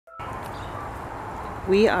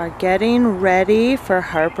We are getting ready for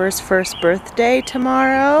Harper's first birthday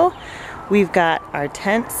tomorrow. We've got our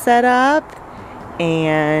tent set up,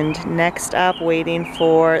 and next up, waiting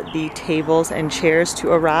for the tables and chairs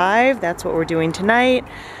to arrive. That's what we're doing tonight.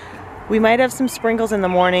 We might have some sprinkles in the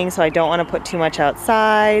morning, so I don't want to put too much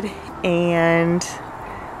outside, and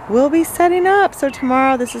we'll be setting up. So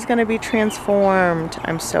tomorrow this is going to be transformed.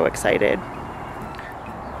 I'm so excited.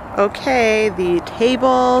 Okay, the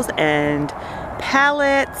tables and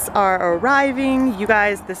pallets are arriving. You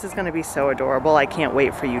guys, this is going to be so adorable. I can't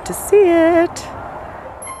wait for you to see it.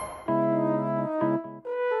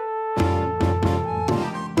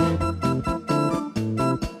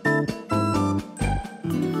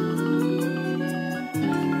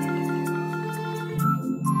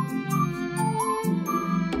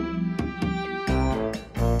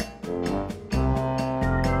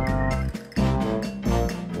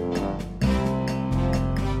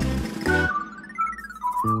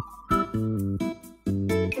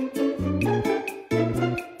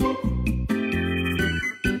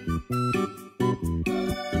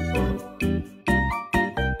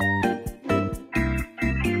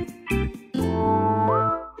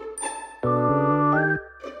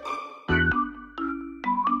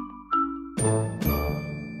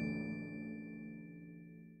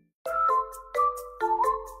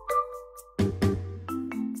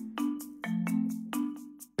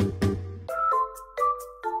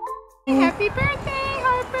 Happy birthday,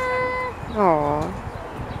 Harper! Aww.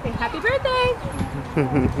 Say happy birthday!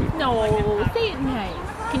 No, say it nice.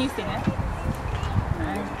 Can you sing it?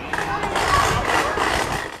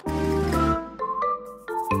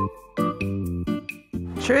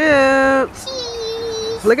 Trip!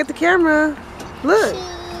 Cheese! Look at the camera. Look.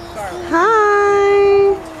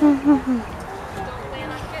 Hi!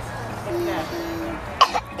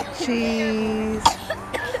 Cheese.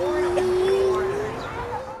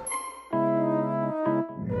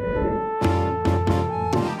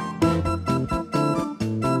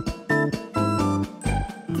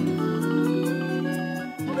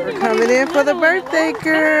 We're coming in for the birthday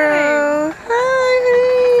girl.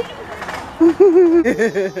 Hi, honey.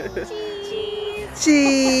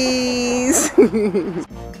 Cheese. Cheese.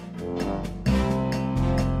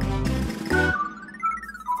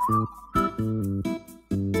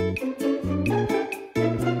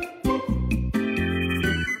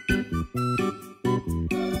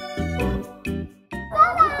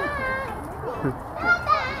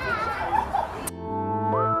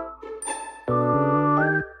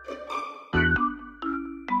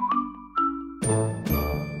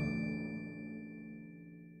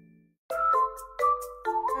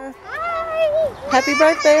 Happy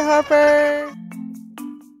birthday, Harper!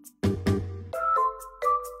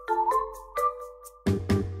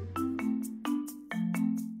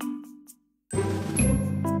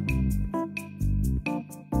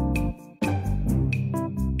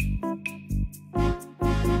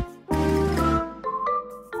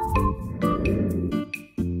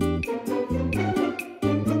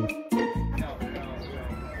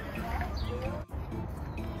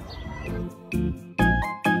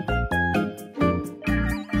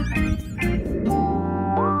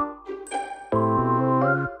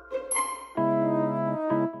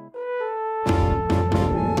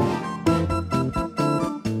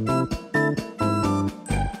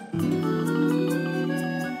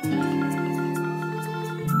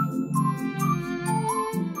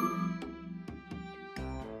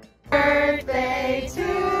 Birthday to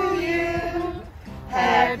you.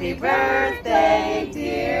 Happy birthday,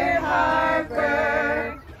 dear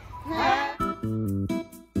Harper.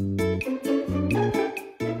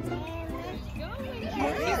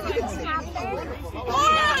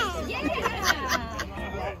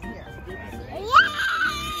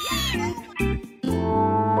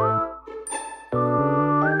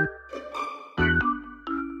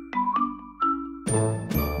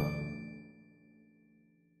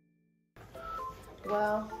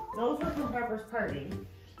 Well, those were from Harper's party.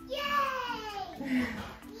 Yay!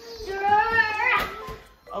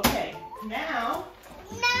 Okay, now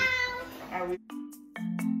are we?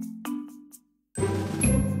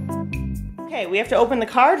 Okay, we have to open the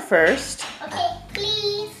card first. Okay,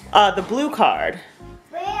 please. The blue card.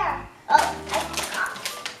 Where? Oh, I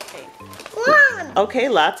Okay. forgot. Okay,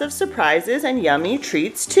 lots of surprises and yummy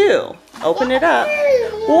treats too. Open it up.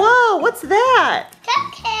 Whoa, what's that?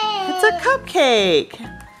 Cupcake. It's a cupcake.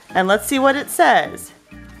 And let's see what it says.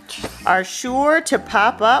 Are sure to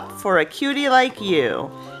pop up for a cutie like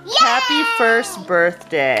you. Yay! Happy first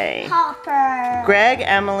birthday. Harper. Greg,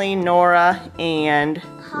 Emily, Nora, and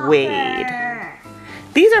Harper. Wade.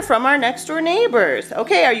 These are from our next door neighbors.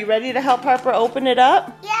 Okay, are you ready to help Harper open it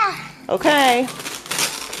up? Yeah. Okay.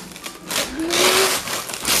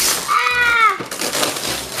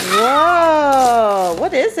 Whoa,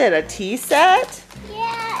 what is it, a tea set?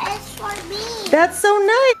 Yeah, it's for me. That's so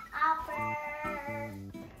nice. Harper.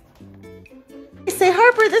 Say,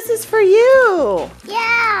 Harper, this is for you.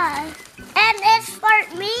 Yeah, and it's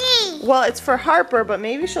for me. Well, it's for Harper, but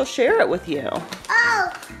maybe she'll share it with you.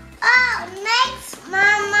 Oh, next,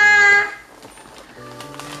 Mama.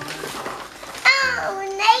 Oh,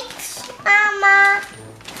 next, Mama.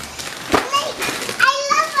 Next. I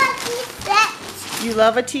love a tea set. You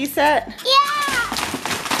love a tea set? Yeah.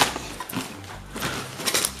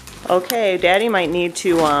 Okay, Daddy might need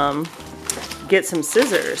to get some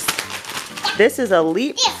scissors. This is a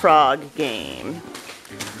leapfrog game.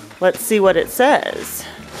 Let's see what it says.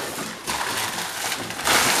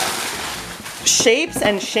 Shapes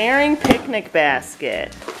and sharing picnic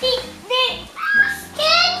basket. Picnic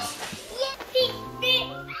basket. Yeah, picnic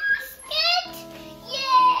basket.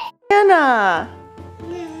 Yeah. Banana.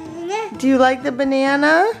 Do you like the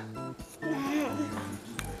banana?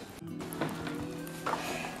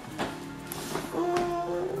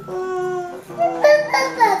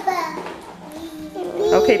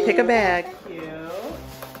 Okay, pick a bag. Cute.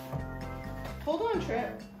 Hold on,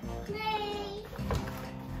 Trip.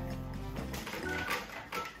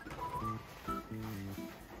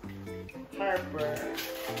 Harper.